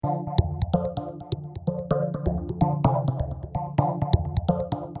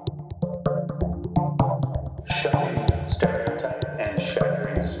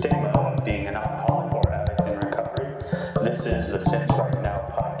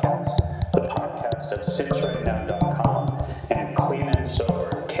sitsrightnow.com, and Clean and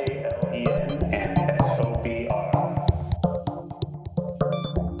Sober, KLEN and SOBR.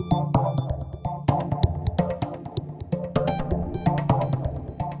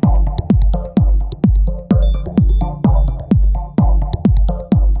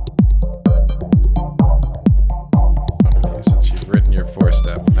 Since you've written your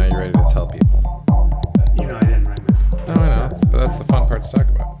 4-step, now you're ready to tell people. You know, I didn't write my. No, I know, but that's the fun part to talk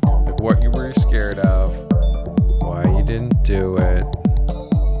about. Like what you were scared of, why you didn't do it.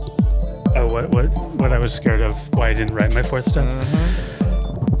 Oh, what I was scared of, why I didn't write my 4th step?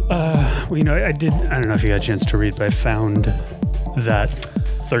 Well, you know, I don't know if you got a chance to read, but I found that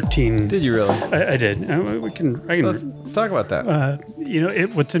 13. Did you really? I did. I can. Let's talk about that. You know,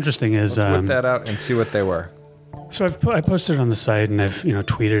 what's interesting is Let's whip that out and see what they were. so I posted it on the site and I've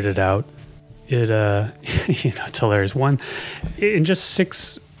tweeted it out. It it's hilarious. One, in just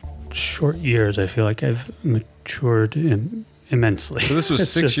 6 short years, I feel like I've matured immensely. So this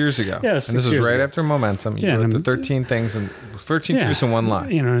was 6 years ago. Yeah, and this was right after Momentum. You wrote the 13 things and 13 truths in one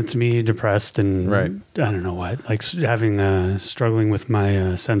line. You know, it's me depressed and right. I don't know what, like having struggling with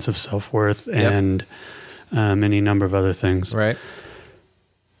my sense of self-worth and any number of other things. Right.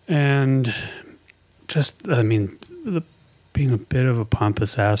 And just, I mean, being a bit of a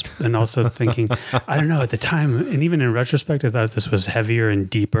pompous ass and also thinking, I don't know, at the time, and even in retrospect, I thought this was heavier and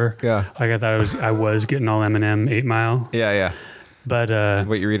deeper. Yeah. Like I thought I was getting all Eminem 8 Mile. Yeah. But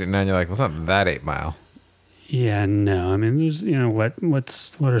what you read it now and you're like, well, it's not that 8 Mile. Yeah, no. I mean, there's,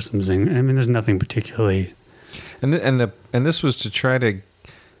 what are some things? I mean, there's nothing particularly. And this was to try to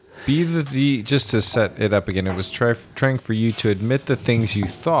be the just to set it up again. It was trying for you to admit the things you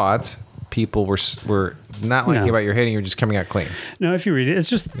thought people were not liking about your hating. You're just coming out clean. No, if you read it, it's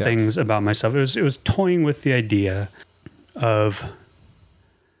just things about myself. It was toying with the idea of,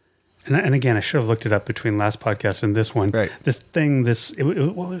 and again, I should have looked it up between last podcast and this one. Right. This thing,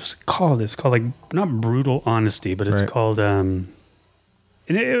 what was it called? It's called, like, not brutal honesty, but it's called, I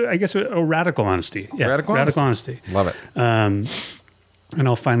guess a radical honesty. Yeah, radical honesty. Love it. And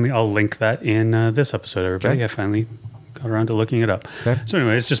I'll link that in this episode, everybody. Okay. I finally got around to looking it up. Okay. So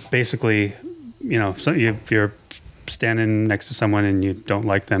anyway, it's just basically, if you're standing next to someone and you don't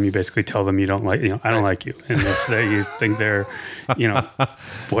like them, you basically tell them you don't like, I don't like you. And if you think they're,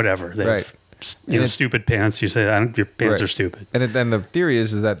 whatever, they've, stupid pants, you say, your pants are stupid. And then the theory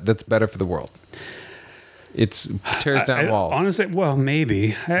is that that's better for the world. It tears down walls. Honestly, well,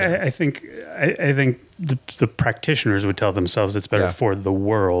 maybe. Yeah. I think the practitioners would tell themselves it's better for the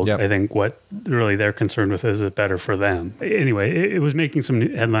world. Yep. I think what really they're concerned with is it better for them. Anyway, it was making some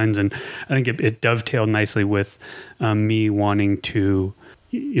headlines, and I think it dovetailed nicely with me wanting to,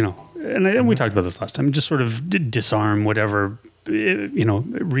 and we talked about this last time, just sort of disarm whatever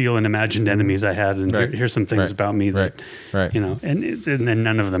real and imagined enemies I had, and here's some things about me that, and then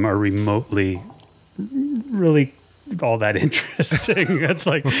none of them are remotely really all that interesting. That's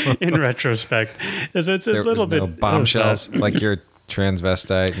like in retrospect. So it's a little bit bombshells like you're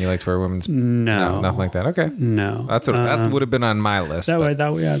transvestite and you like to wear women's. No, nothing like that. Okay, no, that's what that would have been on my list. That would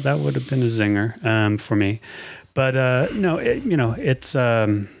have been a zinger for me. But no, it's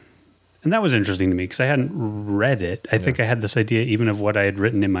and that was interesting to me because I hadn't read it. I think I had this idea even of what I had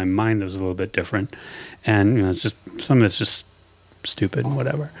written in my mind that was a little bit different, and it's just some of it's just stupid and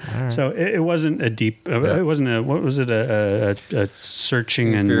whatever. Right. So it wasn't a deep, it wasn't a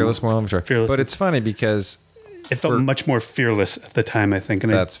searching and fearless moral inventory. But it's funny because it felt much more fearless at the time, I think.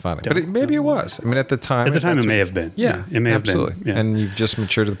 And that's funny. But maybe it was. I mean, at the time it may have been. Yeah, it may absolutely. have been. Yeah. And you've just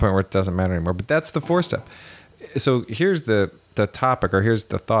matured to the point where it doesn't matter anymore. But that's the 4-step. So here's the topic, or here's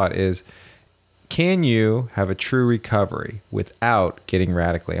the thought is, can you have a true recovery without getting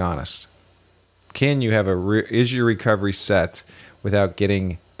radically honest? Can you have is your recovery set without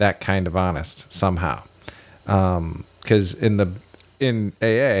getting that kind of honest somehow? Because in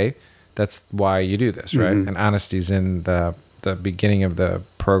AA, that's why you do this, right? Mm-hmm. And honesty's in the beginning of the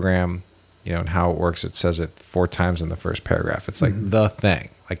program, and how it works. It says it 4 times in the first paragraph. It's like the thing.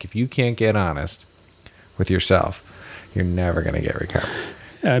 Like if you can't get honest with yourself, you're never going to get recovery.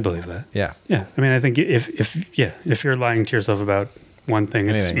 Yeah, I believe that. Yeah. Yeah. I mean, I think if you're lying to yourself about one thing,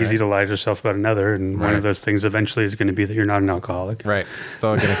 it's easy to lie to yourself about another, and one of those things eventually is going to be that you're not an alcoholic. Right. It's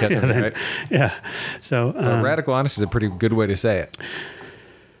all going to catch up, right? Yeah. So radical honesty is a pretty good way to say it.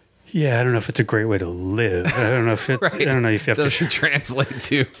 Yeah, I don't know if it's a great way to live. I don't know if it's. I don't know if you have to translate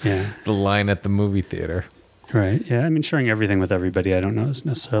to the line at the movie theater. Right. Yeah. I mean, sharing everything with everybody, I don't know, is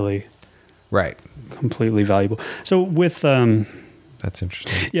necessarily completely valuable. So with that's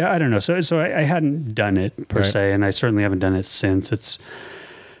interesting. Yeah, I don't know. So I hadn't done it per se, and I certainly haven't done it since.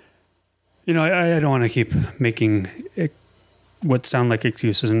 I don't want to keep making what sound like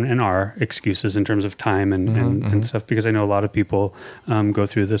excuses and are excuses in terms of time and stuff, because I know a lot of people go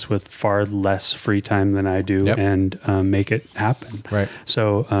through this with far less free time than I do and make it happen. Right.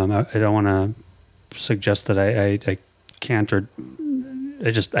 So I don't want to suggest that I can't, or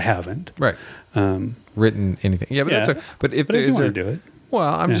I haven't. Right. Written anything. Yeah, but but if there is to do it.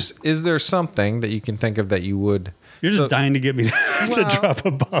 Well, is there something that you can think of that you would? You're just dying to get me to drop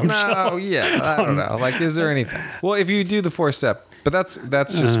a bombshell. No, yeah, I don't know. Like, is there anything? Well, if you do the 4-step, but that's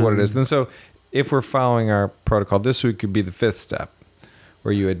just what it is. Then so if we're following our protocol, this week could be the 5th step,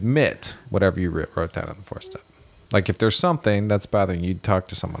 where you admit whatever you wrote down on the 4th step. Like if there's something that's bothering you, you'd talk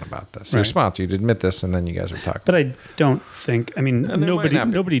to someone about this. Right. Your sponsor, you'd admit this, and then you guys would talk. But I don't think. I mean,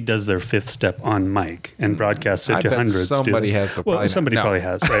 nobody does their 5th step on mic and broadcasts it to hundreds. Somebody has, but somebody probably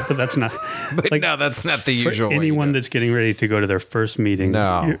has, right? But that's not. But no, that's not the usual. For anyone that's getting ready to go to their first meeting,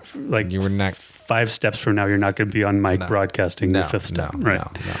 no, you were not. 5 steps from now, you're not going to be on mic broadcasting the 5th step, right?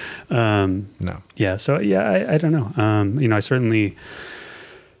 No. Yeah. So I don't know. I certainly.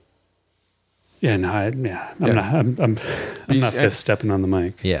 Yeah, no, I'm not 5th stepping on the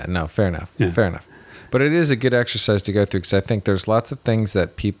mic. Yeah, no, fair enough. Yeah. Fair enough. But it is a good exercise to go through, because I think there's lots of things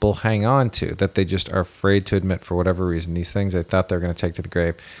that people hang on to that they just are afraid to admit for whatever reason. These things they thought they were going to take to the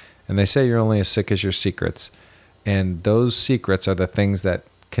grave. And they say you're only as sick as your secrets. And those secrets are the things that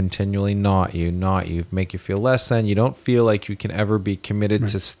continually gnaw you, make you feel less than. You don't feel like you can ever be committed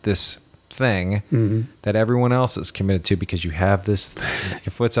to this thing that everyone else is committed to, because you have this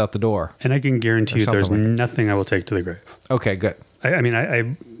your foot's out the door. And I can guarantee you there's nothing I will take to the grave. Okay, good. I mean,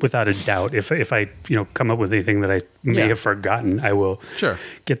 I without a doubt, if I come up with anything that I may have forgotten, I will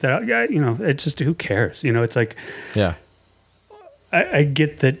get that out. Yeah, it's just, who cares? It's like, I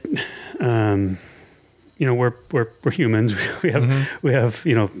get that. We're humans. We have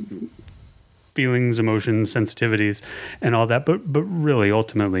feelings, emotions, sensitivities, and all that. But really,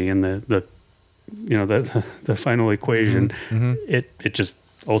 ultimately, in the final equation, it just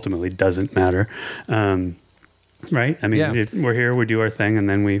ultimately doesn't matter, right? I mean, we're here, we do our thing, and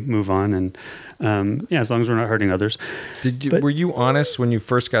then we move on, and as long as we're not hurting others. Were you honest when you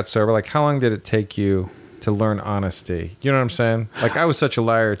first got sober? Like, how long did it take you to learn honesty? You know what I'm saying? Like, I was such a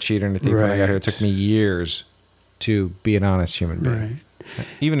liar, a cheater, and a thief when I got here. It took me years to be an honest human being. Right.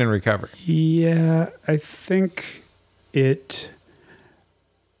 Even in recovery. Yeah, I think it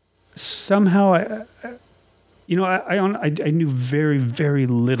somehow, I knew very, very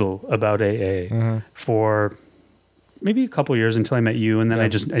little about AA for maybe a couple of years until I met you, and then I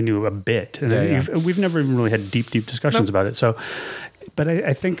knew a bit, and we've never even really had deep discussions about it. So, but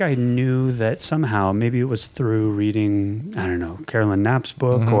I think I knew that somehow, maybe it was through reading, I don't know, Carolyn Knapp's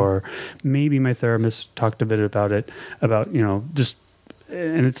book, or maybe my therapist talked a bit about it, about just.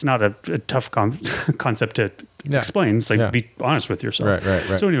 And it's not a tough concept to explain. It's like, be honest with yourself.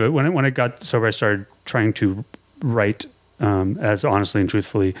 Right. So anyway, when I got sober, I started trying to write as honestly and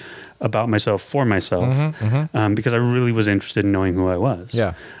truthfully about myself for myself, because I really was interested in knowing who I was.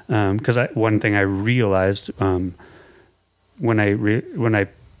 Yeah. Because one thing I realized when I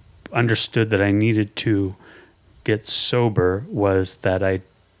understood that I needed to get sober was that I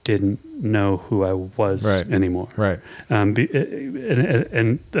didn't know who I was anymore. Right.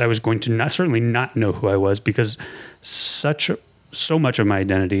 And I was going to certainly not know who I was, because so much of my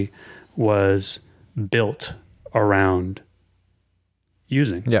identity was built around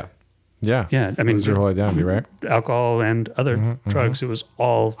using. Yeah. I mean, was your whole identity, right? Alcohol and other drugs. It was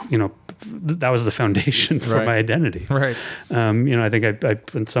all, that was the foundation for my identity. Right. I think I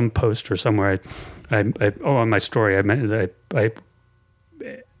in some post or somewhere, on my story, I meant that I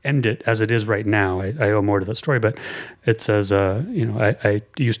end it as it is right now. I owe more to that story, but it says, I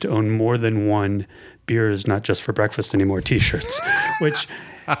used to own more than one beer is not just for breakfast anymore t-shirts, which,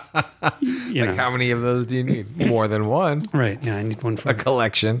 like, how many of those do you need? More than one. Right. Yeah. I need one for a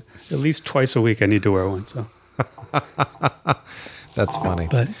collection. At least twice a week I need to wear one. So that's funny.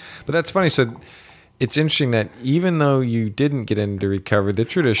 But that's funny. So it's interesting that even though you didn't get into recovery the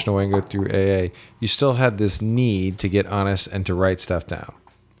traditional way and go through AA, you still had this need to get honest and to write stuff down.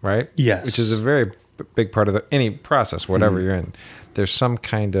 Right? Yes. Which is a very big part of any process, whatever you're in. There's some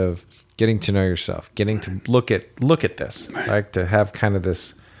kind of getting to know yourself, getting to look at this, right? To have kind of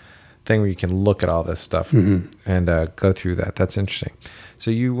this thing where you can look at all this stuff and go through that. That's interesting.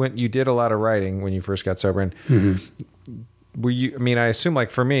 So you did a lot of writing when you first got sober, and were you? I mean, I assume, like,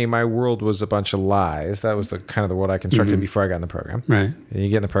 for me, my world was a bunch of lies. That was the kind of the world I constructed before I got in the program. Right. And you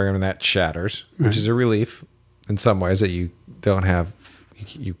get in the program and that shatters, which is a relief in some ways, that you don't have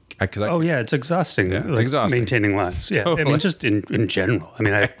Oh yeah, it's exhausting. Yeah, it's exhausting. Maintaining lies. Yeah, Totally. I mean, just in general. I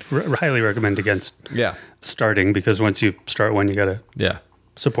mean, I highly recommend against starting, because once you start one, you got to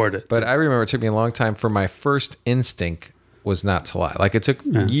support it. But I remember it took me a long time for my first instinct was not to lie. Like it took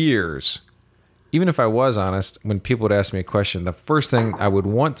years. Even if I was honest, when people would ask me a question, the first thing I would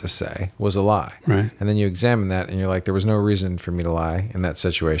want to say was a lie. Right. And then you examine that and you're like, there was no reason for me to lie in that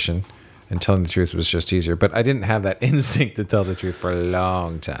situation. And telling the truth was just easier. But I didn't have that instinct to tell the truth for a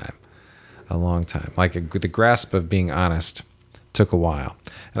long time. A long time. Like the grasp of being honest took a while.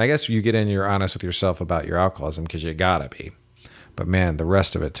 And I guess you get in, you're honest with yourself about your alcoholism because you gotta be. But man, the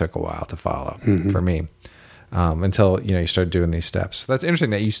rest of it took a while to follow for me. Until you started doing these steps. That's interesting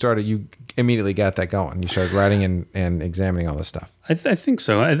that you immediately got that going. You started writing and examining all this stuff. I think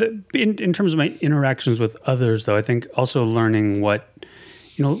so. In terms of my interactions with others, though, I think also learning what,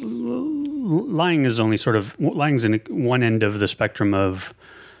 lying is only lying's in one end of the spectrum of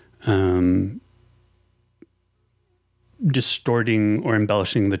distorting or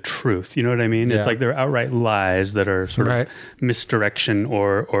embellishing the truth. You know what I mean? Yeah. It's like there are outright lies that are sort of misdirection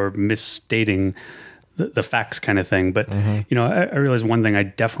or misstating the facts kind of thing. But, I realized one thing I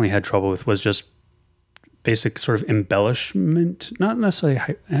definitely had trouble with was just basic sort of embellishment, not necessarily,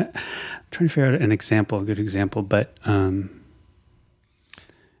 trying to figure out a good example, but,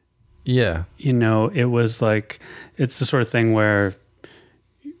 it was like, it's the sort of thing where,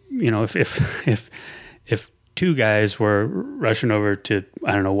 if two guys were rushing over to,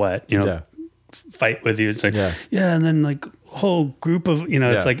 I don't know what, fight with you, it's like, and then like whole group of,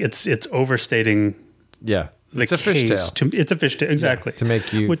 it's like, it's overstating. Yeah. It's a fishtail. It's a fishtail, exactly. To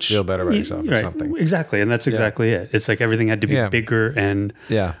make you feel better about yourself or something. Exactly. And that's exactly it. It's like everything had to be bigger and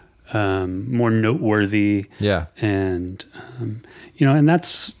more noteworthy. Yeah. And, and that's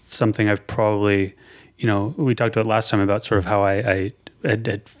something I've probably, we talked about last time about sort of how I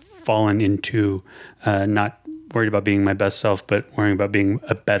had fallen into not worried about being my best self, but worrying about being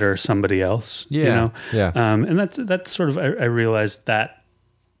a better somebody else. Yeah. And that's sort of, I realized that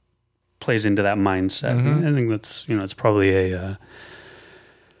plays into that mindset. I think that's, it's probably I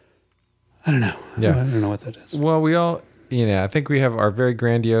don't know. Yeah. I don't know what that is. Well, we all, I think we have our very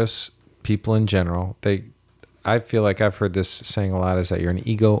grandiose people in general. I feel like I've heard this saying a lot, is that you're an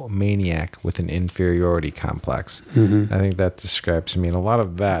egomaniac with an inferiority complex. I think that describes me. And a lot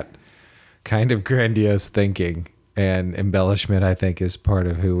of that kind of grandiose thinking and embellishment, I think, is part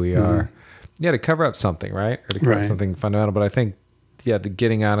of who we are. Yeah, to cover up something, right? Or to cover up something fundamental. But I think, the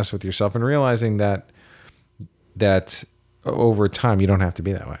getting honest with yourself and realizing that over time you don't have to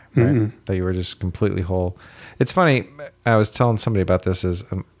be that way, right? That you were just completely whole. It's funny. I was telling somebody about this. Is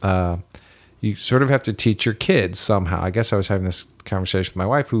you sort of have to teach your kids somehow. I guess I was having this conversation with my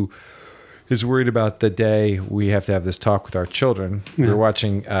wife, who is worried about the day we have to have this talk with our children. We were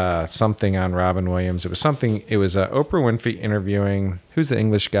watching something on Robin Williams. It was Oprah Winfrey interviewing, who's the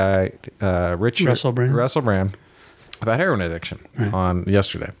English guy? Russell Brand. About heroin addiction on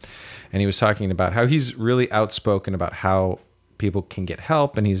yesterday. And he was talking about how he's really outspoken about how people can get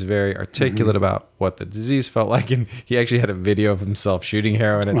help, and he's very articulate about what the disease felt like. And he actually had a video of himself shooting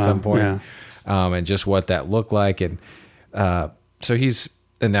heroin at some point, and just what that looked like. And so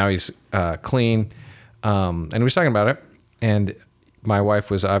now he's clean. And he was talking about it. And my wife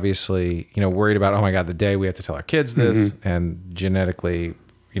was obviously, worried about, oh my God, the day we have to tell our kids this, and genetically,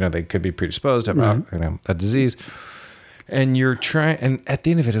 they could be predisposed about, a disease. And and at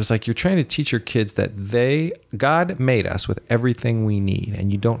the end of it was like, you're trying to teach your kids that God made us with everything we need,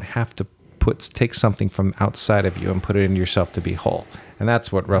 and you don't have to take something from outside of you and put it into yourself to be whole. And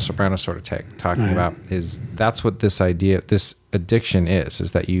that's what Russell Brand was sort of talking about, that's what this addiction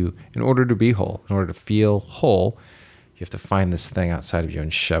is that you, in order to be whole, in order to feel whole, you have to find this thing outside of you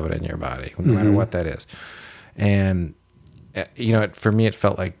and shove it in your body, no matter what that is. And, for me, it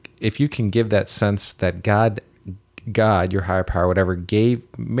felt like if you can give that sense that God, your higher power, whatever,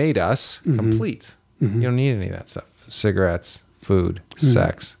 made us complete. You don't need any of that stuff. Cigarettes, food,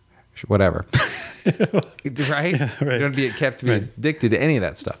 sex, whatever. Right? Yeah, right? You don't have to be addicted to any of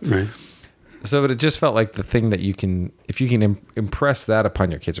that stuff. Right. So it just felt like the thing that you can, if you can impress that upon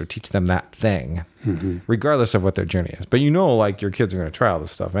your kids or teach them that thing, regardless of what their journey is. But like your kids are going to try all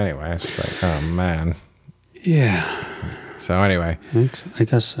this stuff anyway. It's just like, oh man. Yeah. So anyway, I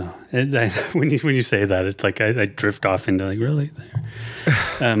guess so. When you say that, it's like I drift off into like, really?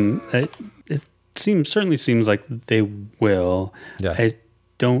 It certainly seems like they will. Yeah. I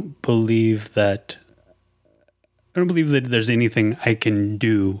don't believe that there's anything I can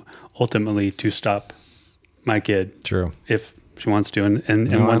do ultimately to stop my kid. True. If she wants to.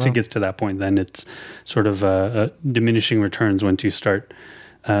 And once it gets to that point, then it's sort of diminishing returns once you start,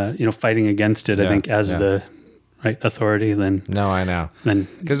 fighting against it, I think, as the right authority. Then no, I know. Then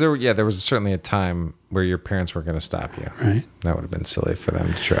because there was certainly a time where your parents were going to stop you. Right. That would have been silly for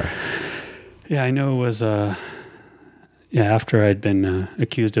them to try. Yeah, I know it was. After I'd been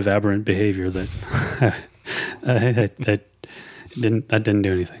accused of aberrant behavior, that that didn't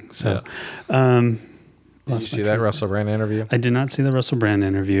do anything. So. Yeah. Did you see that Russell Brand interview? I did not see the Russell Brand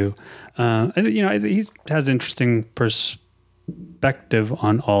interview. He has interesting perspective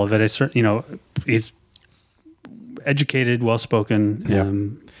on all of it. He's educated, well-spoken. Yeah.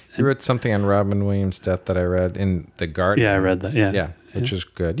 He wrote something on Robin Williams' death that I read in The Guardian. Yeah, I read that. Yeah. Yeah, which is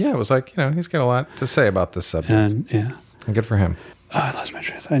good. Yeah, it was like, he's got a lot to say about this subject. And good for him. Oh, I lost my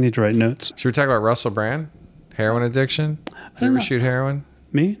train. I need to write notes. Should we talk about Russell Brand? Heroin addiction? Did you ever shoot heroin?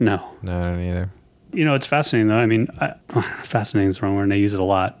 Me? No. No, I don't either. It's fascinating, though. I mean, fascinating is the wrong word, and I use it a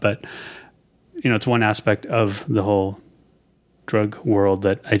lot. But, it's one aspect of the whole drug world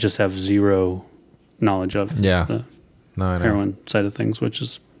that I just have zero knowledge of. Yeah. The I know. Heroin side of things, which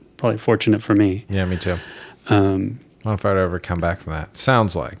is probably fortunate for me. Yeah, me too. I don't know if I'd ever come back from that.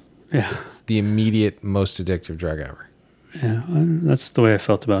 Sounds like. Yeah. It's the immediate, most addictive drug ever. Yeah, that's the way I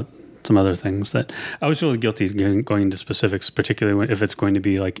felt about some other things. That I always feel guilty going into specifics, particularly if it's going to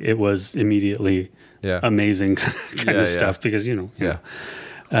be like it was immediately amazing kind of stuff, because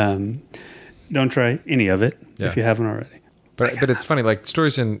don't try any of it if you haven't already. But it's funny, like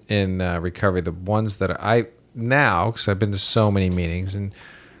stories in recovery, the ones that I now, because I've been to so many meetings, and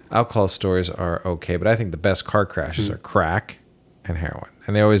alcohol stories are okay, but I think the best car crashes are crack and heroin,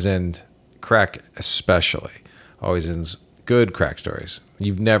 and they always end, crack especially always ends good crack stories.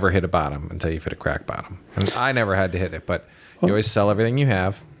 You've never hit a bottom until you've hit a crack bottom. And I never had to hit it, but you always sell everything you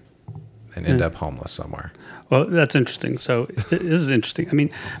have and end up homeless somewhere. Well, that's interesting. So this is interesting. I mean,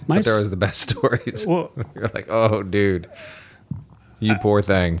 but there was the best stories. Well, you're like, oh, dude, you poor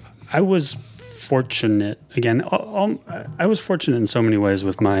thing. I was fortunate. Again, I was fortunate in so many ways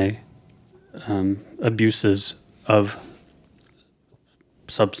with my abuses of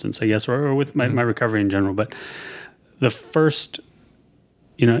substance, I guess, or with my recovery in general. But the first,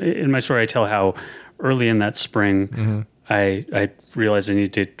 in my story, I tell how early in that spring, I realized I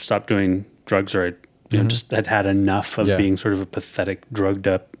needed to stop doing drugs, or I just had enough of being sort of a pathetic, drugged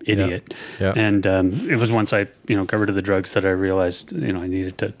up idiot. Yeah. And it was once I, got rid of the drugs that I realized, I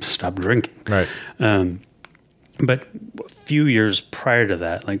needed to stop drinking. Right. But a few years prior to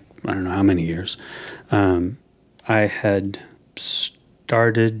that, like, I don't know how many years, I had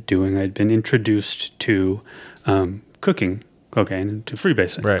I'd been introduced to cooking cocaine, to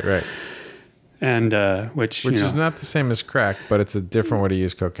freebasing. Right. And which is not the same as crack, but it's a different way to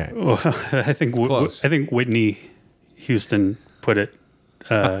use cocaine. Well, I think Whitney Houston put it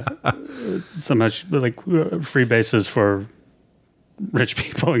so much like freebases for rich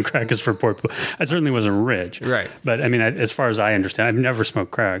people and crack is for poor people. I certainly wasn't rich, right? But I mean, as far as I understand, I've never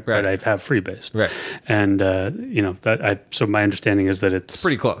smoked crack, but I have freebased, right? And so my understanding is that it's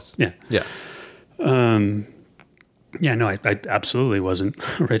pretty close. Yeah. I absolutely wasn't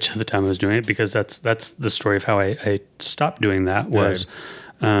rich at the time I was doing it, because that's the story of how I stopped doing that. Was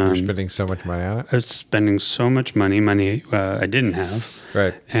you were spending so much money on it? I was spending so much money I didn't have,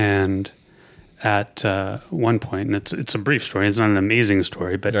 right? And at one point, and it's a brief story, it's not an amazing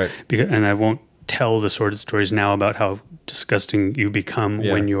story, but and I won't tell the sordid stories now about how disgusting you become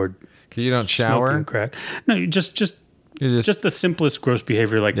when you're because you don't shower, smoking crack. No, you just the simplest gross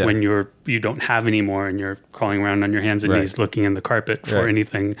behavior, like when you don't have any more and you're crawling around on your hands and knees looking in the carpet for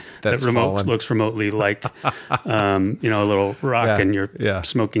anything that looks remotely like a little rock, and you're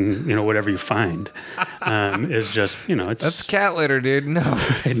smoking whatever you find, is just it's that's cat litter, dude. No,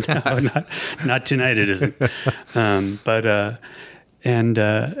 it's not tonight. It isn't.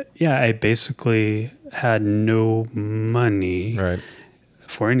 I basically had no money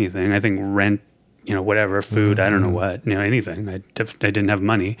for anything. I think rent, whatever, food, I don't know what, anything. I didn't have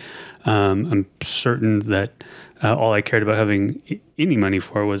money. I'm certain that all I cared about having any money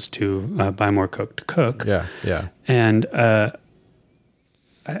for was to buy more Coke to cook. Yeah. And I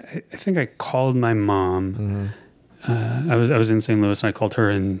think I called my mom. I was in St. Louis, and I called her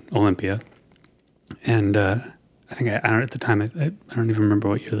in Olympia. And I think I don't at the time. I don't even remember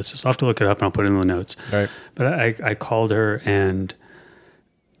what year this is. I'll have to look it up, and I'll put it in the notes. Right. But I called her and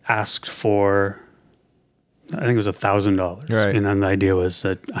asked for, I think it was $1,000. Right. And then the idea was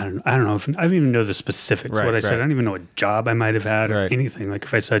that I don't know if I don't even know the specifics. What I said, I don't even know what job I might have had or anything. Like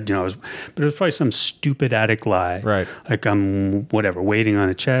if I said, but it was probably some stupid attic lie. Right. Like I'm waiting on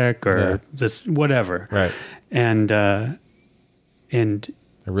a check or this whatever. Right. And and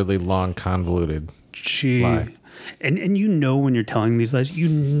a really long, convoluted she lie. And when you're telling these lies,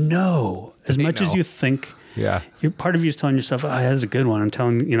 as much as you think. Yeah. Part of you is telling yourself, that's a good one. I'm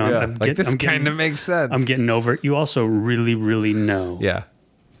telling, this kind of makes sense. I'm getting over it. You also really, really know. Yeah.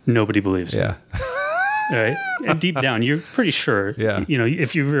 Nobody believes you. Right? And deep down, you're pretty sure. Yeah.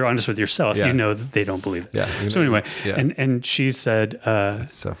 If you're honest with yourself, you know that they don't believe it. Yeah. So anyway, and she said...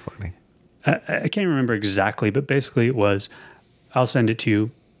 That's so funny. I can't remember exactly, but basically it was, I'll send it to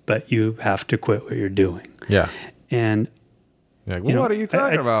you, but you have to quit what you're doing. Yeah. And... what are you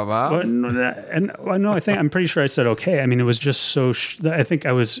talking about, Mom? I'm pretty sure I said okay. I mean, it was just so. I think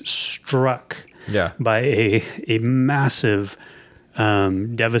I was struck by a massive,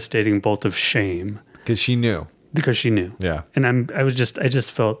 devastating bolt of shame because she knew. Yeah, and I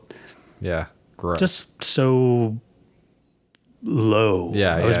just felt gross. Just so low.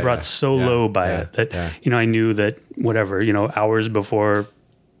 Yeah, I was brought so low by it that I knew that whatever hours before.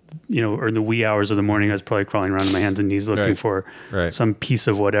 Or in the wee hours of the morning, I was probably crawling around on my hands and knees looking for some piece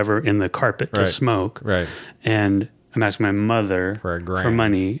of whatever in the carpet to smoke. Right. And I'm asking my mother for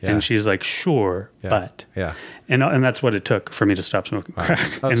money, and she's like, "Sure, but." Yeah. And that's what it took for me to stop smoking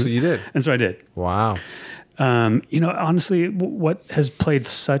crack. Oh, so you did. And so I did. Wow. Honestly, what has played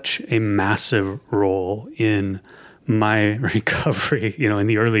such a massive role in my recovery, in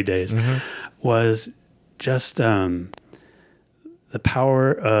the early days, was just. The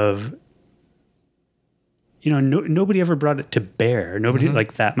power of, nobody ever brought it to bear. Nobody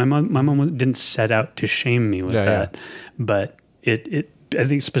like that. My mom didn't set out to shame me with that, but it I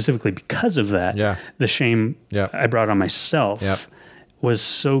think specifically because of that, the shame I brought on myself was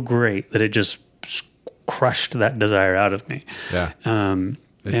so great that it just crushed that desire out of me. Yeah. And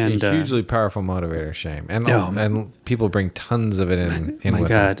a hugely powerful motivator, shame, and people bring tons of it in. My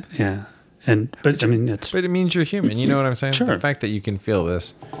God, them. Yeah. But it means you're human. You know what I'm saying? Sure. The fact that you can feel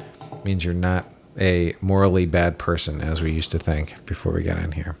this means you're not a morally bad person, as we used to think before we got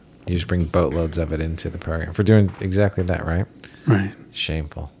in here. You just bring boatloads of it into the program for doing exactly that, right? Right.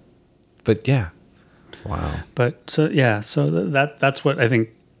 Shameful. But yeah. Wow. But so that's what I think.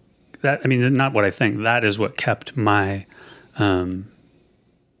 Not what I think. That is what kept my. I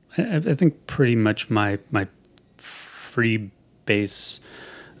think pretty much my free base.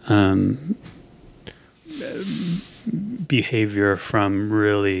 Behavior from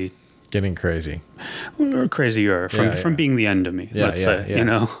really getting crazy or crazier from being the end of me. Let's say.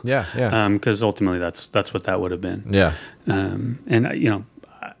 Because ultimately that's what that would have been. And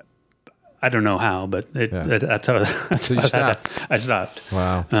I don't know how, but that's how. So you stopped. I stopped.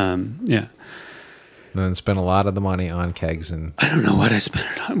 Wow. Yeah. And then spent a lot of the money on kegs and. I don't know what I spent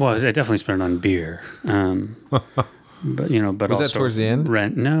it on. Well, I definitely spent it on beer. But was also that towards the end?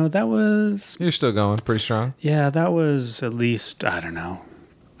 Rent. No, that was. You're still going pretty strong. Yeah, that was at least. I don't know.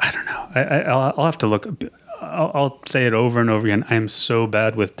 I'll have to look. I'll say it over and over again. I am so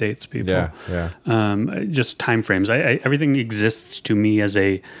bad with dates, people. Yeah. Just time frames. Everything exists to me as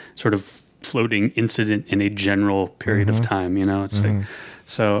a sort of floating incident in a general period of time. It's like.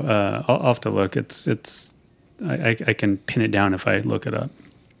 So I'll have to look. I can pin it down if I look it up.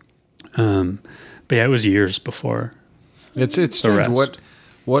 But yeah, it was years before. It's strange.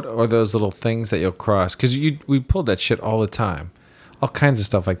 What are those little things that you'll cross? Because we pulled that shit all the time, all kinds of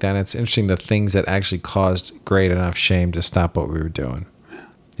stuff like that. And it's interesting the things that actually caused great enough shame to stop what we were doing.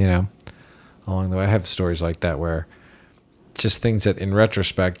 Along the way, I have stories like that where just things that in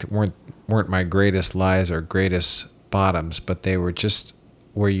retrospect weren't my greatest lies or greatest bottoms, but they were just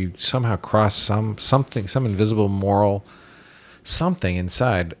where you somehow crossed some invisible moral something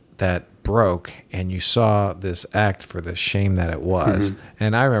inside that broke, and you saw this act for the shame that it was.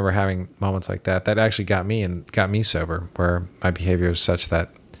 And I remember having moments like that actually got me sober, where my behavior was such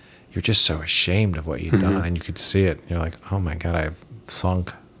that you're just so ashamed of what you've done, and you could see it. You're like, oh my God, I've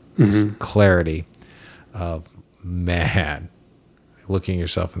sunk this clarity of man, looking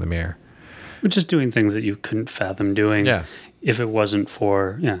yourself in the mirror. Just doing things that you couldn't fathom doing. Yeah. If it wasn't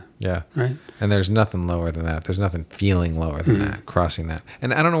for, right? And there's nothing lower than that. There's nothing feeling lower than that, crossing that.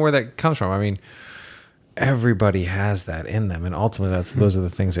 And I don't know where that comes from. I mean, everybody has that in them. And ultimately, those are the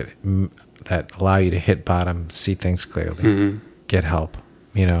things that allow you to hit bottom, see things clearly, get help.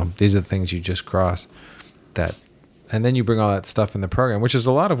 These are the things you just cross that. And then you bring all that stuff in the program, which is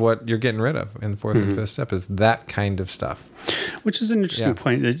a lot of what you're getting rid of in the fourth and fifth step is that kind of stuff. Which is an interesting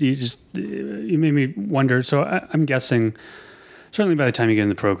point that you made me wonder. So I'm guessing, certainly by the time you get in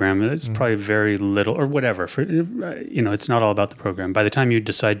the program, it's probably very little or whatever. It's not all about the program. By the time you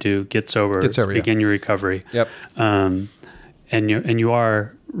decide to get sober begin your recovery. Yep. And you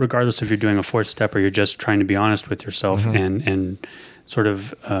are regardless if you're doing a fourth step or you're just trying to be honest with yourself and sort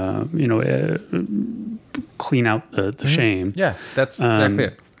of, clean out the shame. Yeah, that's exactly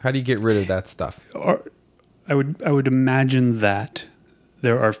it. How do you get rid of that stuff? Or I would imagine that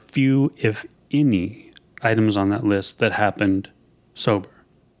there are few, if any, items on that list that happened sober.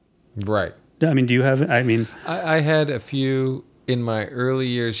 Right. I mean, do you have? I had a few in my early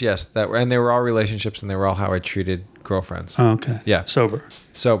years. Yes, and they were all relationships, and they were all how I treated girlfriends. Oh, okay. Yeah. Sober.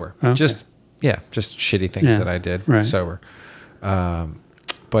 Okay. Just shitty things that I did. Right. Sober.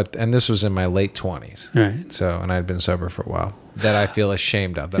 And this was in my late 20s. Right. So, and I'd been sober for a while. That I feel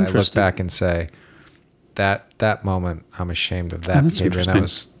ashamed of. That I look back and say, that moment, I'm ashamed of that behavior, and I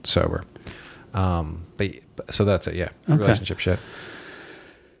was sober. So that's it. Yeah. Okay. Relationship shit.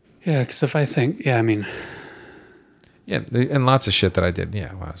 Yeah, because if I think, yeah, and lots of shit that I did.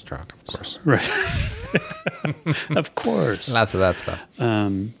 Yeah, when I was drunk, of course. Right. Of course. Lots of that stuff.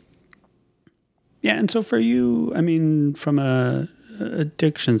 Yeah, and so for you, I mean, from a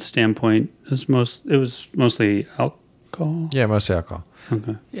addiction standpoint, it was mostly alcohol. Yeah, mostly alcohol.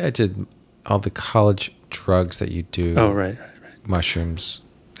 Okay. Yeah, I did all the college drugs that you do. Oh, right. Mushrooms,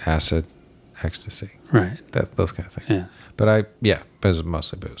 acid, ecstasy. Right. Those kind of things. Yeah. But it was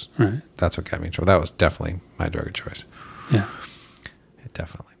mostly booze. Right. That's what got me in trouble. That was definitely my drug of choice. Yeah.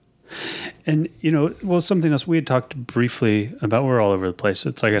 Definitely. And, something else we had talked briefly about, we're all over the place.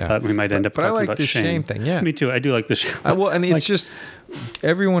 It's like I thought we might end up talking about shame. But I like the shame thing, yeah. Me too. I do like the shame. It's just,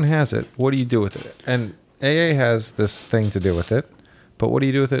 everyone has it. What do you do with it? And AA has this thing to do with it. But what do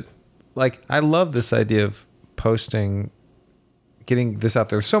you do with it? Like, I love this idea of posting, getting this out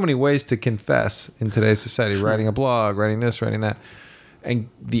there. There's so many ways to confess in today's society. Sure. Writing a blog, writing this, writing that. And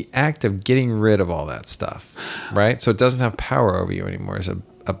the act of getting rid of all that stuff, right? So it doesn't have power over you anymore is a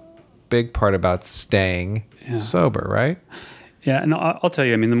big part about staying sober, right? Yeah, and I'll tell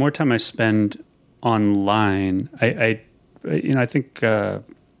you, I mean, the more time I spend online, I think I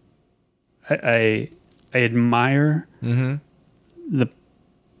admire the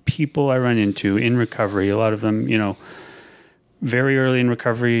people I run into in recovery. A lot of them, very early in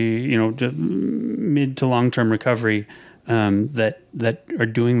recovery, mid to long-term recovery, that are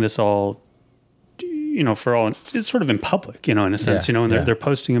doing this all, for all, it's sort of in public, in a sense, and they're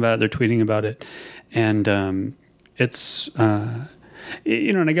posting about it, they're tweeting about it. And it's, and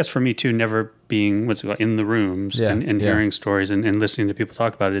I guess for me too, never being, in the rooms and hearing stories and listening to people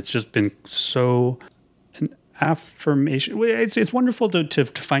talk about it, it's just been so an affirmation. It's wonderful to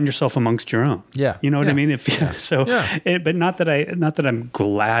find yourself amongst your own. Yeah. You know what I mean? But not that I'm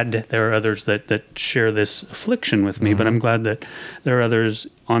glad there are others that share this affliction with me, but I'm glad that there are others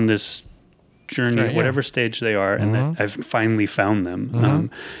on this journey, at whatever stage they are, and that I've finally found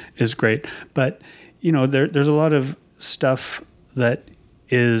them, is great. But, there's a lot of stuff that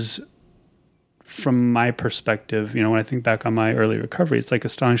is, from my perspective, when I think back on my early recovery, it's like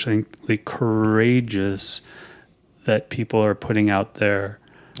astonishingly courageous that people are putting out there.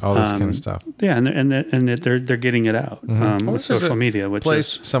 All this kind of stuff. Yeah, and they're getting it out with social media, which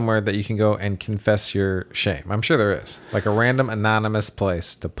place is somewhere that you can go and confess your shame. I'm sure there is, like a random anonymous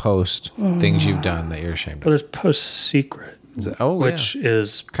place to post things you've done that you're ashamed of. Well, there's Post Secret, which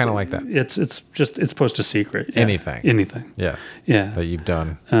is kind of like that. It's Post a Secret. Yeah. Anything. Yeah. That you've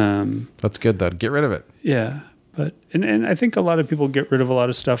done. That's good though. Get rid of it. Yeah. But and I think a lot of people get rid of a lot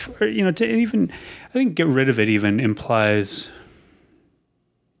of stuff. Or, I think get rid of it even implies,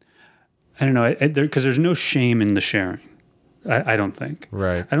 I don't know, because there's no shame in the sharing. I don't think.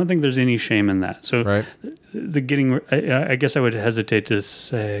 Right. I don't think there's any shame in that. So right. The getting, I guess I would hesitate to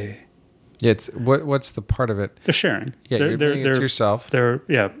say. Yeah, it's what's the part of it? The sharing. Yeah, you're bringing it to yourself. They're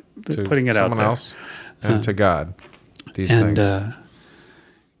putting it out there. Someone else and to God. These things.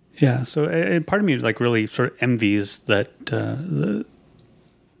 So part of me really sort of envies that I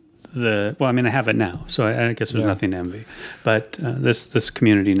have it now, so I guess there's nothing to envy, but this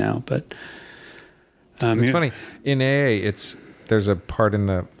community now. But it's funny in AA. There's a part in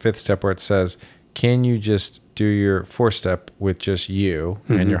the fifth step where it says, "Can you just do your fourth step with just you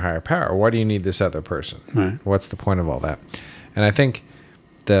and your higher power? Why do you need this other person? Right. What's the point of all that?" And I think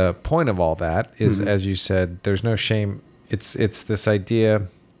the point of all that is, as you said, there's no shame. It's this idea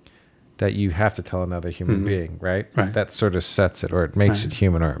that you have to tell another human being, right? That sort of sets it, or it makes it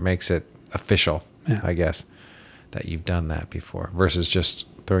human, or it makes it official, I guess, that you've done that before, versus just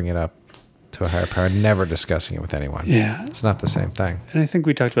throwing it up to a higher power, never discussing it with anyone. Yeah. It's not the same thing. And I think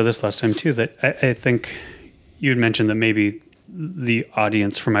we talked about this last time too, that I think you had mentioned that maybe the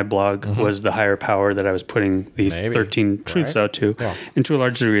audience for my blog was the higher power that I was putting these 13 truths out to. Yeah. And to a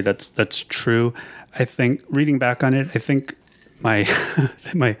large degree, that's true. I think reading back on it, I think my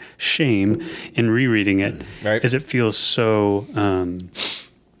my shame in rereading it Right. is it feels so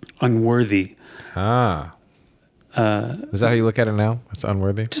unworthy. Is that how you look at it now? It's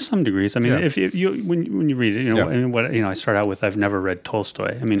unworthy? To some degrees. I mean, if you when you read it, and what I start out with, I've never read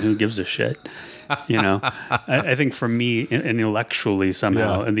Tolstoy. I mean, who gives a shit? I think for me, intellectually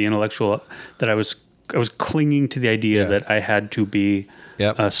somehow, and the intellectual that I was clinging to the idea that I had to be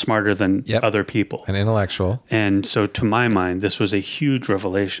smarter than other people, an intellectual, and so to my mind, this was a huge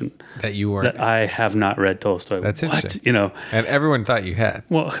revelation that you were that I have not read Tolstoy. That's interesting. And everyone thought you had.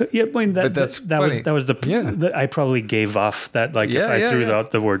 Well, yeah, I mean, that was the I probably gave off that if I threw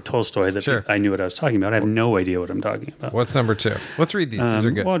out the word Tolstoy that I knew what I was talking about. I have no idea what I'm talking about. What's number 2? Let's read these. These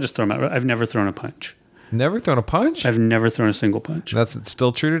are good. Well, I'll just throw them out. I've never thrown a punch. Never thrown a punch? I've never thrown a single punch. That's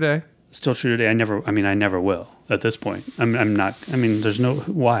still true today. Still true today. I never will at this point. I'm not. I mean, there's no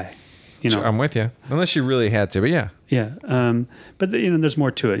why. Sure, I'm with you. Unless you really had to, but yeah. But there's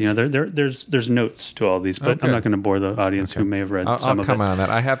more to it. There's notes to all these, but I'm not going to bore the audience who may have read some of it. I'll comment on that.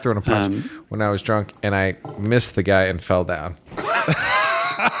 I have thrown a punch when I was drunk, and I missed the guy and fell down.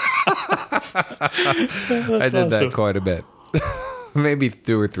 I did that quite a bit. Maybe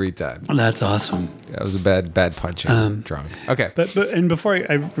 2 or 3 times. That's awesome. That was a bad punching drunk. Okay. But before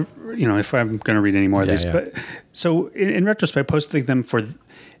I if I'm going to read any more of these, but so in retrospect, posting them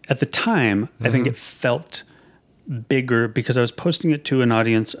at the time, I think it felt bigger because I was posting it to an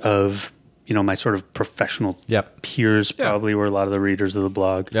audience of, my sort of professional peers, probably were a lot of the readers of the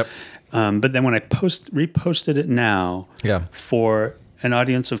blog. Yep. But then when I reposted it now for an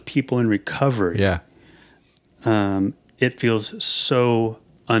audience of people in recovery, it feels so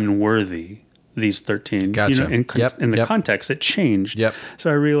unworthy, these 13. Gotcha. In the context, it changed. Yep. So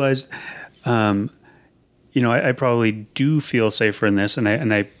I realized, I probably do feel safer in this,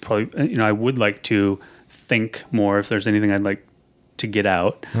 and I probably, I would like to think more if there's anything I'd like to get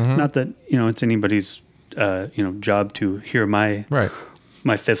out. Not that, it's anybody's, job to hear my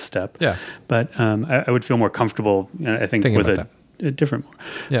fifth step. Yeah. But I would feel more comfortable, I think, thinking with a different.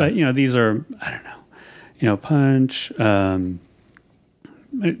 Yeah. But, these are, I don't know. Punch. I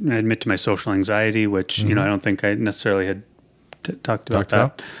admit to my social anxiety, which I don't think I necessarily had talked about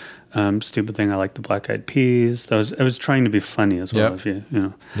that. Stupid thing. I like the Black Eyed Peas. I was trying to be funny as well. If you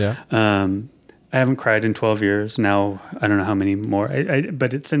know. Yeah. I haven't cried in 12 years. Now I don't know how many more.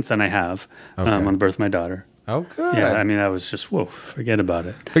 But since then I have on the birth of my daughter. Oh, good. Yeah. I mean, I was just forget about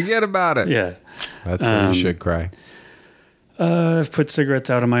it. Forget about it. Yeah. That's when you should cry. I've put cigarettes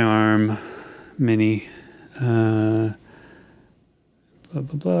out of my arm. Many. Blah, blah,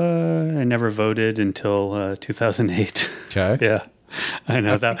 blah. I never voted until 2008. Okay. Yeah. I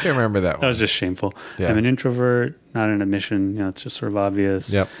know that. I can't remember that one. That was just shameful. Yeah. I'm an introvert, not an admission. It's just sort of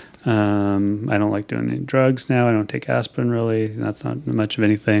obvious. Yep. I don't like doing any drugs now. I don't take aspirin really. That's not much of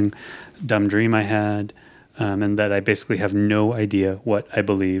anything. Dumb dream I had. And that I basically have no idea what I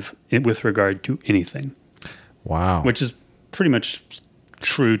believe with regard to anything. Wow. Which is pretty much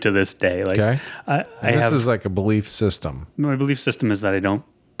true to this day. Like, okay. This is like a belief system. My belief system is that I don't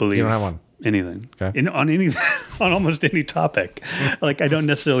believe you don't have one. Anything. Okay. On almost any topic. Like, I don't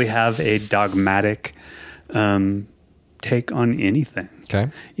necessarily have a dogmatic take on anything. Okay.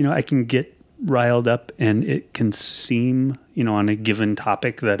 I can get riled up and it can seem, on a given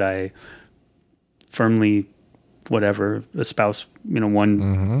topic that I firmly espouse,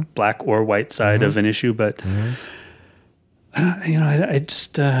 one black or white side of an issue, but I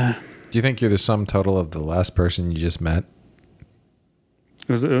just. Do you think you're the sum total of the last person you just met?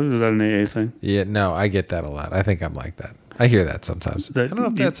 Was that an AA thing? Yeah, no, I get that a lot. I think I'm like that. I hear that sometimes. I don't know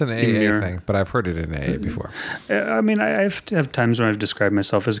if that's an AA thing, but I've heard it in AA before. I mean, I have to have times when I've described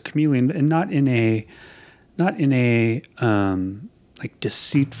myself as a chameleon, and not in a like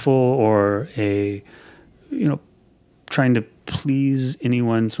deceitful or a trying to please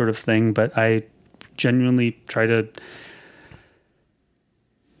anyone sort of thing, but I genuinely try to.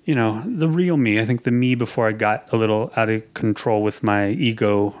 The real me, I think the me before I got a little out of control with my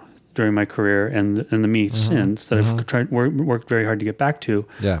ego during my career and the me since that I've worked very hard to get back to.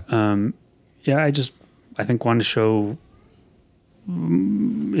 Yeah. I think wanted to show,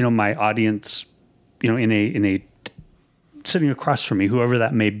 my audience, in a sitting across from me, whoever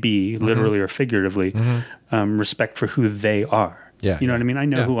that may be, literally or figuratively, respect for who they are. Yeah. You know what I mean? I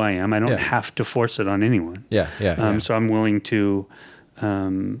know who I am. I don't have to force it on anyone. Yeah. So I'm willing to,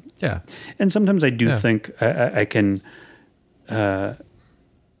 and sometimes I do think I can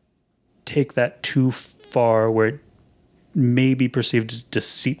take that too far where it may be perceived as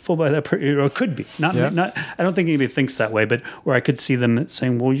deceitful by that person, or it could be. Not. I don't think anybody thinks that way, but where I could see them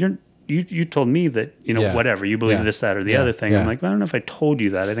saying, "Well, you you told me that, whatever, you believe this, that, or the other thing. I'm like, I don't know if I told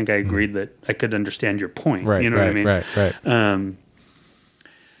you that. I think I agreed that I could understand your point. Right, you know what I mean? Right.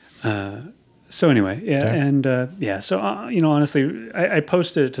 So anyway, So, honestly, I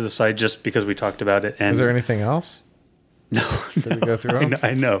posted it to the site just because we talked about it. And was there anything else? No. Did we go through them?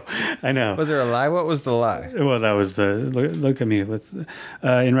 I know. Was there a lie? What was the lie? Well, that was look at me.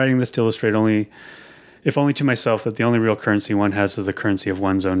 In writing this to illustrate if only to myself, that the only real currency one has is the currency of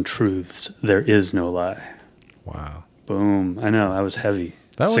one's own truths. There is no lie. Wow. Boom. I know. I was heavy.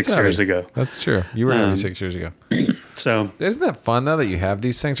 That was 6 years ago. That's true. You were heavy 6 years ago. So isn't that fun though that you have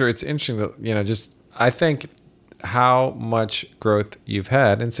these things? Or it's interesting that just I think how much growth you've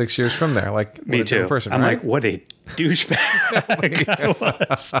had in 6 years from there. Like me too. Person, I'm right? like, what a douchebag I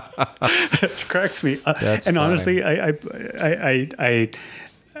was. It cracks me. That's and funny. Honestly,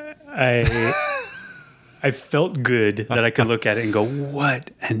 I felt good that I could look at it and go,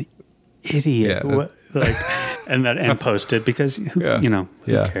 what an idiot. Yeah, and post it because who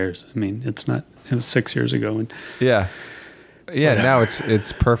cares? I mean, it was 6 years ago. And whatever. Now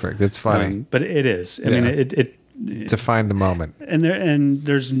it's perfect. It's funny. But it is. I mean, to find a moment. And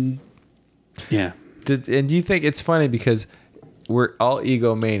there's yeah. And do you think it's funny because we're all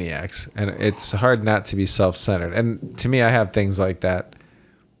egomaniacs and it's hard not to be self-centered. And to me, I have things like that.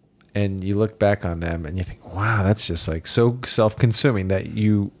 And you look back on them and you think, wow, that's just like so self-consuming that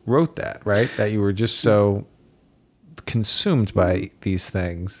you wrote that, right? That you were just so consumed by these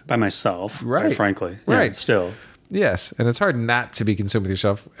things. By myself, right? Frankly. Right. Yeah, still. Yes. And it's hard not to be consumed with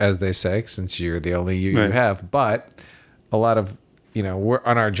yourself, as they say, since you're the only you have. But a lot of, we're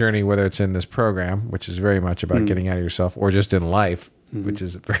on our journey, whether it's in this program, which is very much about getting out of yourself, or just in life, which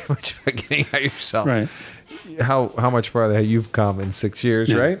is very much about getting out of yourself. Right. How much farther you've come in 6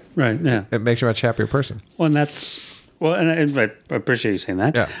 years, right? Right, yeah. It makes you a much happier person. Well, and I appreciate you saying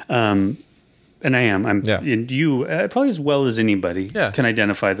that. Yeah. And I am. You probably as well as anybody can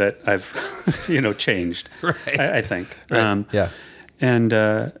identify that I've, changed. Right. I think. Right. And,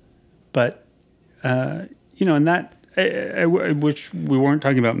 but, and that, I wish we weren't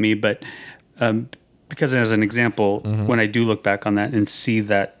talking about me, but because as an example, when I do look back on that and see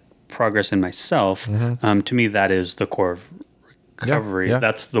that progress in myself, to me, that is the core of recovery. Yeah.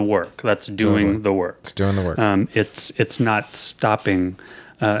 That's the work. That's doing the work. It's doing the work. It's not stopping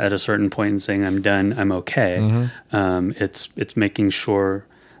at a certain point and saying I'm done, I'm okay. It's making sure.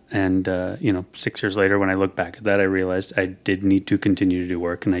 And 6 years later, when I look back at that, I realized I did need to continue to do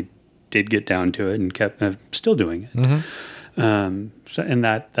work, and I did get down to it and kept still doing it. So, and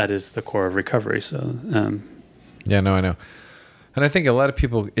that is the core of recovery. So, I know. And I think a lot of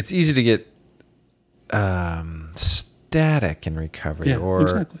people, it's easy to get static in recovery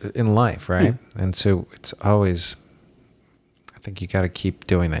or in life, right? Yeah. And so it's always, I think you got to keep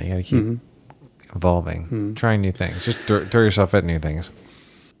doing that. You got to keep evolving, trying new things. Just throw yourself at new things.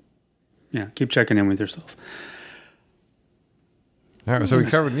 Yeah, keep checking in with yourself. All right, so we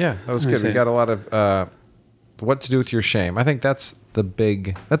covered, that was good. We got a lot of what to do with your shame. I think that's a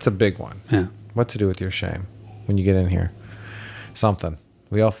big one. Yeah. What to do with your shame when you get in here. Something.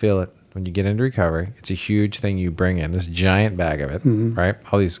 We all feel it when you get into recovery. It's a huge thing you bring in, this giant bag of it, right?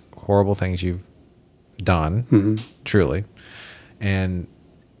 All these horrible things you've done, truly. And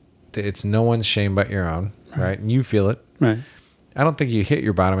it's no one's shame but your own, right? And you feel it. Right. I don't think you hit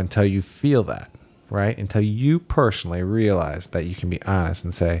your bottom until you feel that, right? Until you personally realize that you can be honest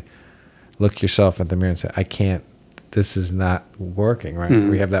and say, look yourself in the mirror and say, I can't, this is not working, right?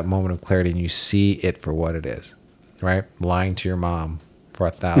 We have that moment of clarity and you see it for what it is. Right, lying to your mom for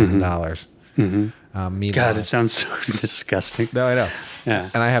 $1,000. God, it sounds so disgusting. No, I know. Yeah,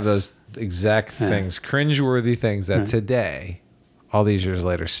 and I have those exact things, cringeworthy things that today, all these years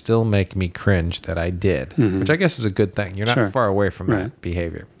later, still make me cringe that I did, which I guess is a good thing. You're not far away from that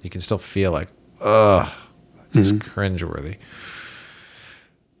behavior. You can still feel like, just cringeworthy.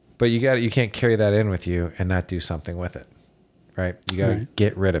 But you can't carry that in with you and not do something with it, right? You got to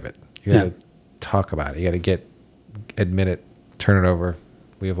get rid of it. You got to talk about it. You got to admit it, turn it over.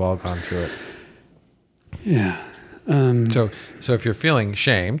 We have all gone through it. Yeah. So if you're feeling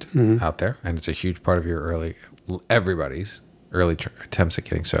shamed out there, and it's a huge part of your everybody's early attempts at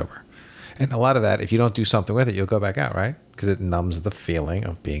getting sober, and a lot of that, if you don't do something with it, you'll go back out, right? Because it numbs the feeling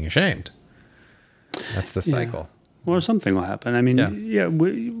of being ashamed. That's the cycle. Well, something will happen. I mean,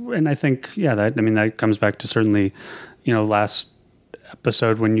 and I think, that comes back to certainly, last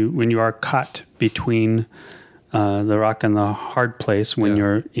episode when you are caught between the rock and the hard place when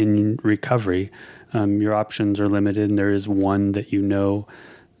you're in recovery. Your options are limited, and there is one that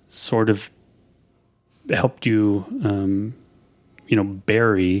sort of helped you,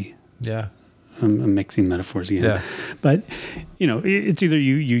 bury Yeah. I'm mixing metaphors again. Yeah. But, it's either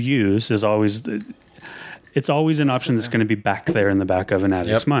you use is always, it's always an option that's going to be back there in the back of an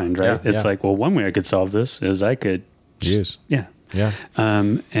addict's mind, right? Yeah, it's like, well, one way I could solve this is I could use. Yeah. Yeah.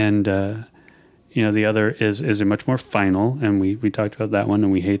 The other is a much more final, and we talked about that one,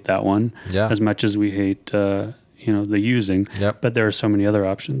 and we hate that one as much as we hate, the using. Yep. But there are so many other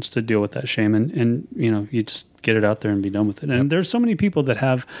options to deal with that shame, and you just get it out there and be done with it. And there's so many people that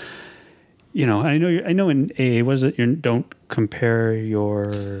have, I know in AA, what is it? You don't compare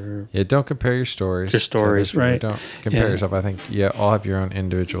your... Yeah, don't compare your stories. Your stories, right. Don't compare yourself. I think, all have your own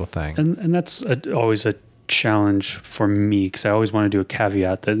individual thing. And that's always a challenge for me, because I always want to do a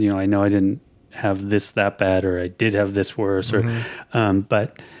caveat that, I know I didn't have this that bad, or I did have this worse, or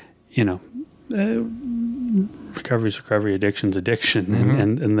but recovery's recovery, addiction's addiction,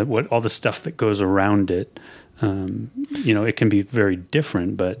 and what all the stuff that goes around it, it can be very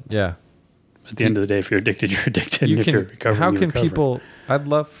different, but at the end of the day, if you're addicted, you're addicted. And if you're recovering, how can people, I'd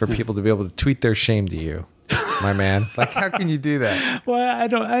love for people to be able to tweet their shame to you, my man. Like, how can you do that? Well, I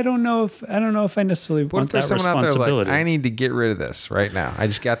don't know if I necessarily want that responsibility. What if there's someone out there like, I need to get rid of this right now. I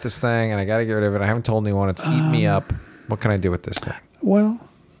just got this thing and I got to get rid of it. I haven't told anyone. It's eating me up. What can I do with this thing? Well,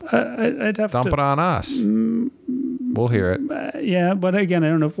 I'd have to dump it on us. We'll hear it. Yeah, but again, I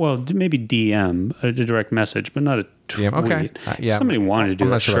don't know. Well, maybe DM a direct message, but not a tweet. DM. Okay. If somebody wanted to do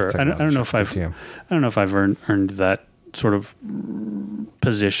that. Sure. I don't know if I've earned that sort of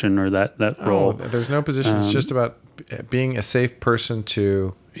position or that role. There's no position. It's just about being a safe person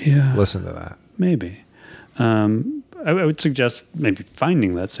to listen to that. Maybe. I would suggest maybe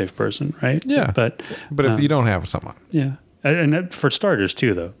finding that safe person, right? Yeah. But if you don't have someone. Yeah. And for starters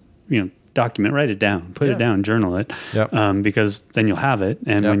too, though, document, write it down, put it down, journal it, because then you'll have it.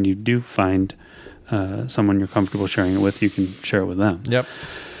 And when you do find someone you're comfortable sharing it with, you can share it with them. Yep.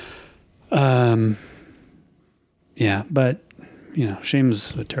 Yeah, but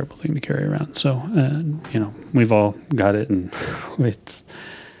shame's a terrible thing to carry around. So, we've all got it, and it's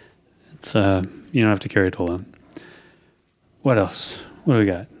you don't have to carry it alone. What else? What do we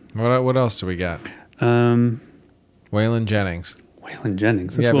got? What else do we got? Waylon Jennings. Waylon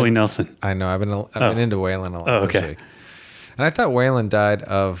Jennings. That's Willie Nelson. I know. I've been into Waylon a lot this week. And I thought Waylon died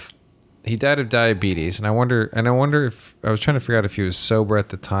of diabetes, and I wonder if I was trying to figure out if he was sober at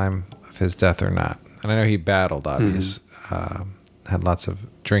the time of his death or not. And I know he battled, obviously, had lots of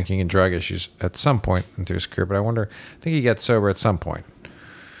drinking and drug issues at some point into his career. But I think he got sober at some point.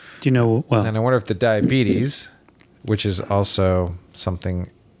 Do you know? Well, and I wonder if the diabetes, which is also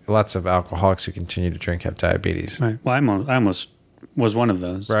something, lots of alcoholics who continue to drink have diabetes. Right. Well, I almost was one of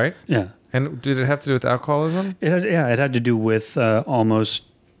those. Right? Yeah. And did it have to do with alcoholism? It had to do with almost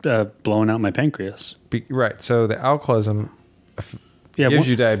blowing out my pancreas. Right. So the alcoholism gives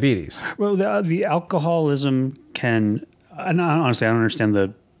you diabetes. Well, the alcoholism can, and honestly, I don't understand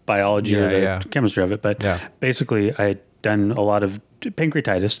the biology or the chemistry of it, but basically I had done a lot of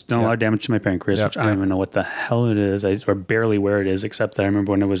pancreatitis, done a lot of damage to my pancreas, which I don't even know what the hell it is, or barely where it is, except that I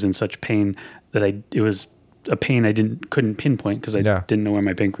remember when I was in such pain that it was a pain I couldn't pinpoint because I didn't know where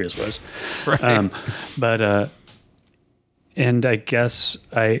my pancreas was. Right. And I guess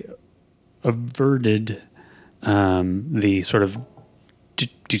I averted the sort of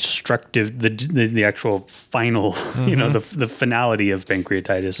destructive, the actual final, the finality of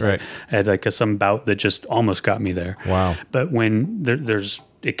pancreatitis. Right. I had some bout that just almost got me there. Wow. But when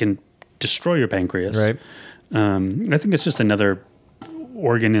it can destroy your pancreas. Right. I think it's just another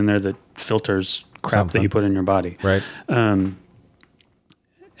organ in there that filters crap that you put in your body. Right. And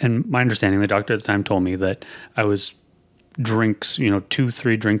my understanding, the doctor at the time told me that I was drinks,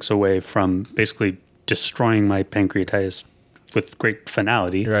 2-3 drinks away from basically destroying my pancreatitis with great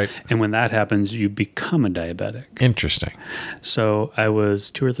finality. Right. And when that happens, you become a diabetic. Interesting. So I was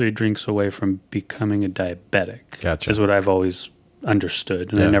 2 or 3 drinks away from becoming a diabetic. Gotcha. Is what I've always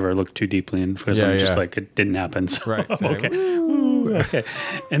understood. And I never looked too deeply in because I'm just like, it didn't happen. So, right. Okay. Ooh, okay.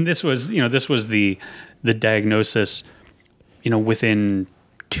 And this was the diagnosis, within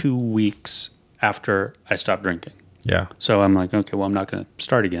 2 weeks after I stopped drinking. Yeah. So I'm like, okay, well, I'm not going to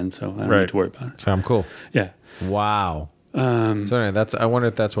start again, so I don't need to worry about it. So I'm cool. Yeah. Wow. So anyway, I wonder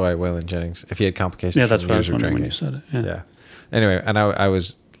if that's why Waylon Jennings, if he had complications. Yeah, that's what I was wondering when you said it. Yeah. Anyway, and I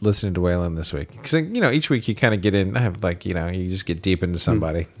was listening to Waylon this week because each week you kind of get in. I have you just get deep into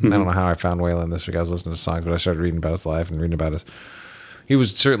somebody. Mm-hmm. I don't know how I found Waylon this week. I was listening to songs, but I started reading about his life and reading about he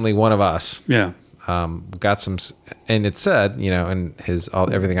was certainly one of us. Yeah. Got some, and it said, in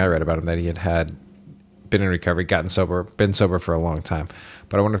everything I read about him that he had been in recovery, been sober for a long time.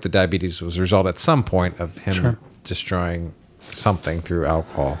 But I wonder if the diabetes was a result at some point of him destroying something through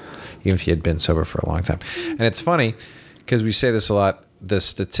alcohol, even if he had been sober for a long time. And it's funny because we say this a lot. The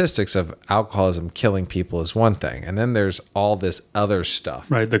statistics of alcoholism killing people is one thing, and then there's all this other stuff.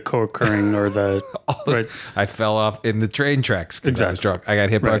 Right, the co-occurring or the... right. I fell off in the train tracks because exactly. I was drunk. I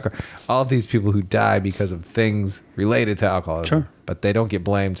got hit by a car. All these people who die because of things related to alcoholism. Sure. But they don't get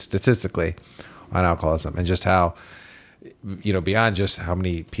blamed statistically on alcoholism, and just how, beyond just how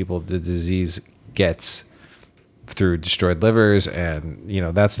many people the disease gets through destroyed livers and,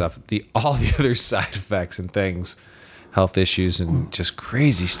 that stuff, all the other side effects and things, health issues and just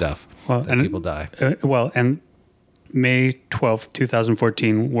crazy stuff people die. And May 12th,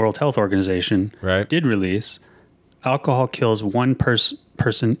 2014, World Health Organization did release alcohol kills one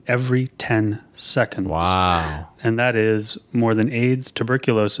person every 10 seconds. Wow. And that is more than AIDS,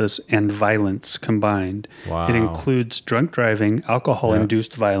 tuberculosis, and violence combined. Wow. It includes drunk driving,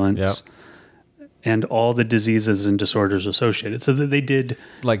 alcohol-induced violence, and all the diseases and disorders associated. So they did...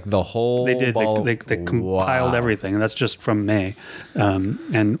 Like the whole... They did. They compiled everything, and that's just from May.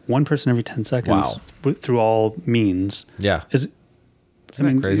 And one person every 10 seconds through all means. Yeah. Isn't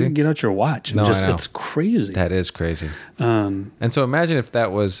that crazy? Get out your watch. And I know. It's crazy. That is crazy. And so imagine if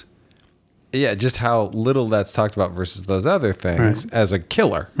that was... Yeah, just how little that's talked about versus those other things as a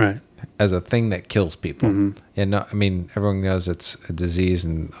killer. Right. As a thing that kills people. Mm-hmm. And everyone knows it's a disease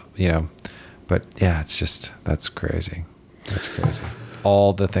and, but yeah, it's just, that's crazy. That's crazy.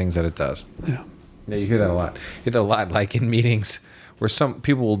 All the things that it does. Yeah. Yeah, you hear that a lot. You hear that a lot, like in meetings where some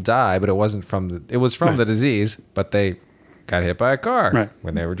people will die, but it wasn't from the disease, but they got hit by a car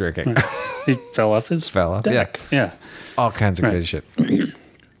when they were drinking. Right. He fell off his deck. Yeah. All kinds of crazy shit.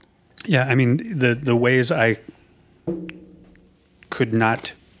 Yeah, the ways I could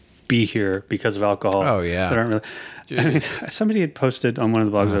not be here because of alcohol. Oh, yeah. That aren't really, somebody had posted on one of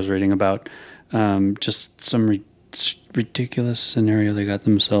the blogs I was reading about just some ridiculous scenario they got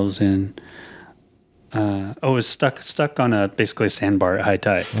themselves in. It was stuck on basically a sandbar at high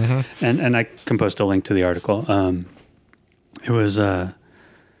tide. Mm-hmm. And I can post a link to the article. It was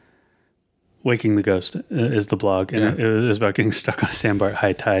Waking the Ghost is the blog, and it was about getting stuck on a sandbar at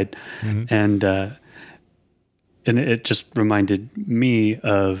high tide. Mm-hmm. And it just reminded me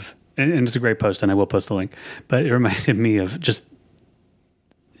of, and it's a great post, and I will post the link, but it reminded me of just,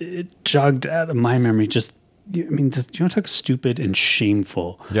 it jogged out of my memory. Just you want to talk stupid and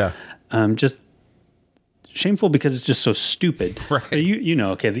shameful? Yeah. Just shameful because it's just so stupid. Right.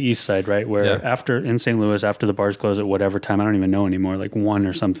 The East Side, right? Where in St. Louis, after the bars close at whatever time, I don't even know anymore, like 1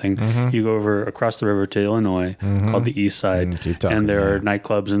 or something, you go over across the river to Illinois, called the East Side, and there are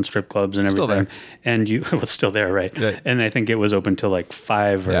nightclubs and strip clubs and everything. Still there. And it's still there, right? Yeah. And I think it was open till like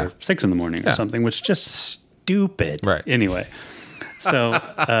 5 or 6 in the morning or something, which is just stupid. Right. Anyway, so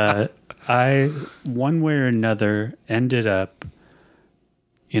I, one way or another, ended up,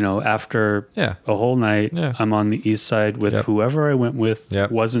 after a whole night, I'm on the East Side with whoever I went with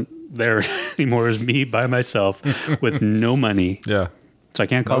wasn't there anymore. It was me by myself with no money. Yeah. So I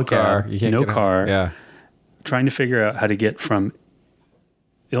can't call a car. No car. Yeah. Trying to figure out how to get from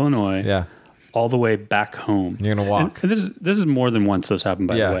Illinois all the way back home. You're going to walk. And this is more than once this happened,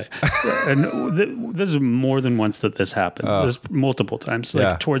 by the way. And this is more than once that this happened. This multiple times,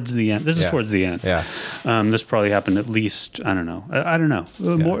 towards the end. This is towards the end. Yeah. This probably happened at least, I don't know.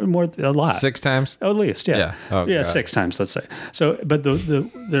 More, a lot. 6 times? At least, yeah. Yeah. Oh, God. 6 times, let's say. So, but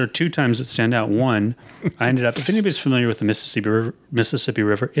there are 2 times that stand out. One, I ended up, if anybody's familiar with the Mississippi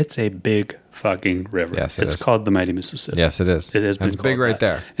River, it's a big fucking river. Yes, it's called the Mighty Mississippi. Yes, it is. It has been It's big right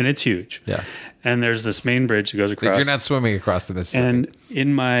there. And it's huge. Yeah. And there's this main bridge that goes across. You're not swimming across the Mississippi. And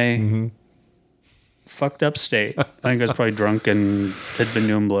in my fucked up state, I think I was probably drunk and had been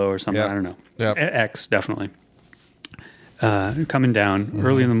doing blow or something. I don't know. Yep. X, definitely. Coming down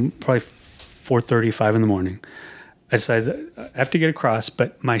early probably 4:30, 5 in the morning. I decided that I have to get across,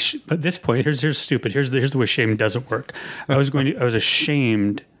 but at this point, here's stupid. Here's the way shame doesn't work. I was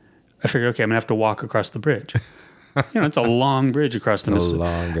ashamed. I figured, okay, I'm gonna have to walk across the bridge. It's a long bridge across the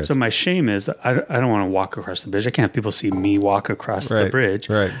Mississippi. So my shame is I don't want to walk across the bridge. I can't have people see me walk across the bridge.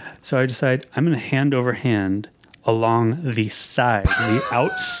 Right. So I decide I'm going to hand over hand along the side, the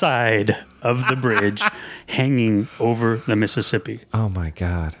outside of the bridge, hanging over the Mississippi. Oh my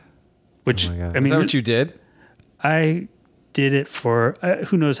God. Which, is that what you did? I did it for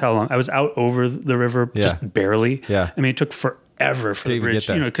who knows how long. I was out over the river just barely. Yeah. It took forever forever for the bridge,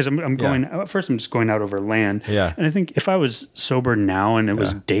 because I'm going, first I'm just going out over land. Yeah. And I think if I was sober now and it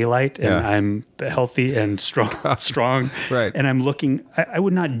was daylight and I'm healthy and strong, right. and I'm looking, I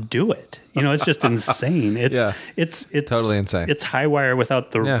would not do it. It's just insane. It's totally insane. It's high wire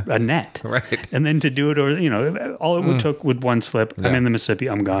without a net. Right. And then to do it, or, all it took with one slip, I'm in the Mississippi,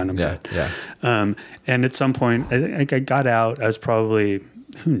 I'm gone, I'm dead. Yeah. And at some point, I think I got out, I was probably,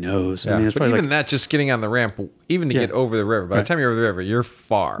 who knows? Yeah. I mean, it's but probably even that, just getting on the ramp, even to get over the river, by the time you're over the river, you're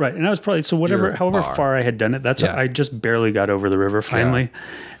far. Right. And I was probably, however far I had done it, I just barely got over the river finally.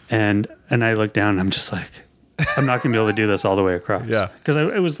 Yeah. And I looked down and I'm just like, I'm not going to be able to do this all the way across. Yeah. Because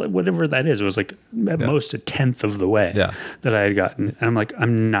it was like, whatever that is, it was like at most a tenth of the way that I had gotten. And I'm like,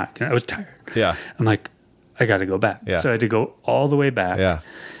 I'm not going to, I was tired. Yeah. I'm like, I got to go back. Yeah. So I had to go all the way back. Yeah.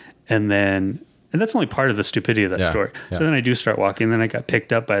 And that's only part of the stupidity of that story. Yeah. So then I do start walking. And then I got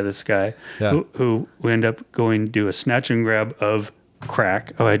picked up by this guy who we end up going to do a snatch and grab of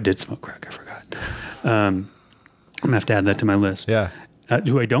crack. Oh, I did smoke crack. I forgot. I'm going to have to add that to my list. Yeah.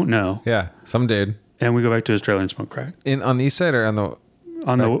 Who I don't know. Yeah. Some dude. And we go back to his trailer and smoke crack. On the east side or on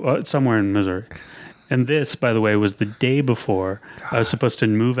the... somewhere in Missouri. And this, by the way, was the day before I was supposed to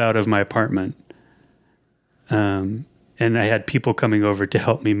move out of my apartment. And I had people coming over to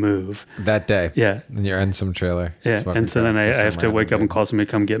help me move. That day? Yeah. And you're in some trailer. Yeah. And so then I have to wake up and call somebody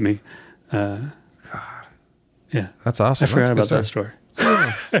to come get me. God. Yeah. That's awesome. I forgot about that story.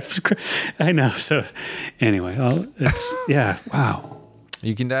 I know. So anyway, wow.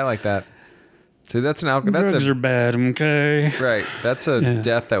 You can die like that. See, that's Drugs are bad, okay? Right. That's a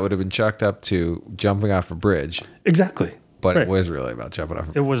death that would have been chalked up to jumping off a bridge. Exactly. But it was really about jumping off a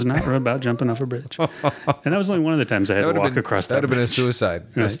bridge. It was not about jumping off a bridge. And that was only one of the times I had to walk across that. That would have been a suicide.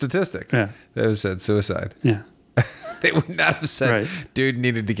 Right. A statistic. Yeah. That would have said suicide. Yeah. They would not have said, dude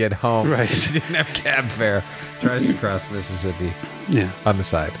needed to get home. Right. He didn't have cab fare. Tries to cross Mississippi. Yeah. On the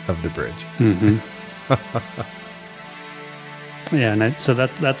side of the bridge. Mm-hmm. Yeah. And so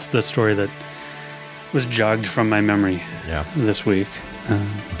that's the story that was jogged from my memory this week.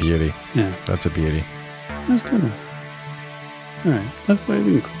 Beauty. Yeah. That's a beauty. That's a good one. All right. That's what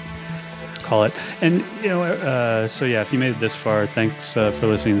we can call it. And, so yeah, if you made it this far, thanks for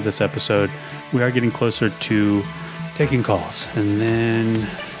listening to this episode. We are getting closer to taking calls. And then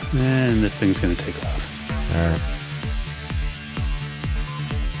this thing's going to take off. All right.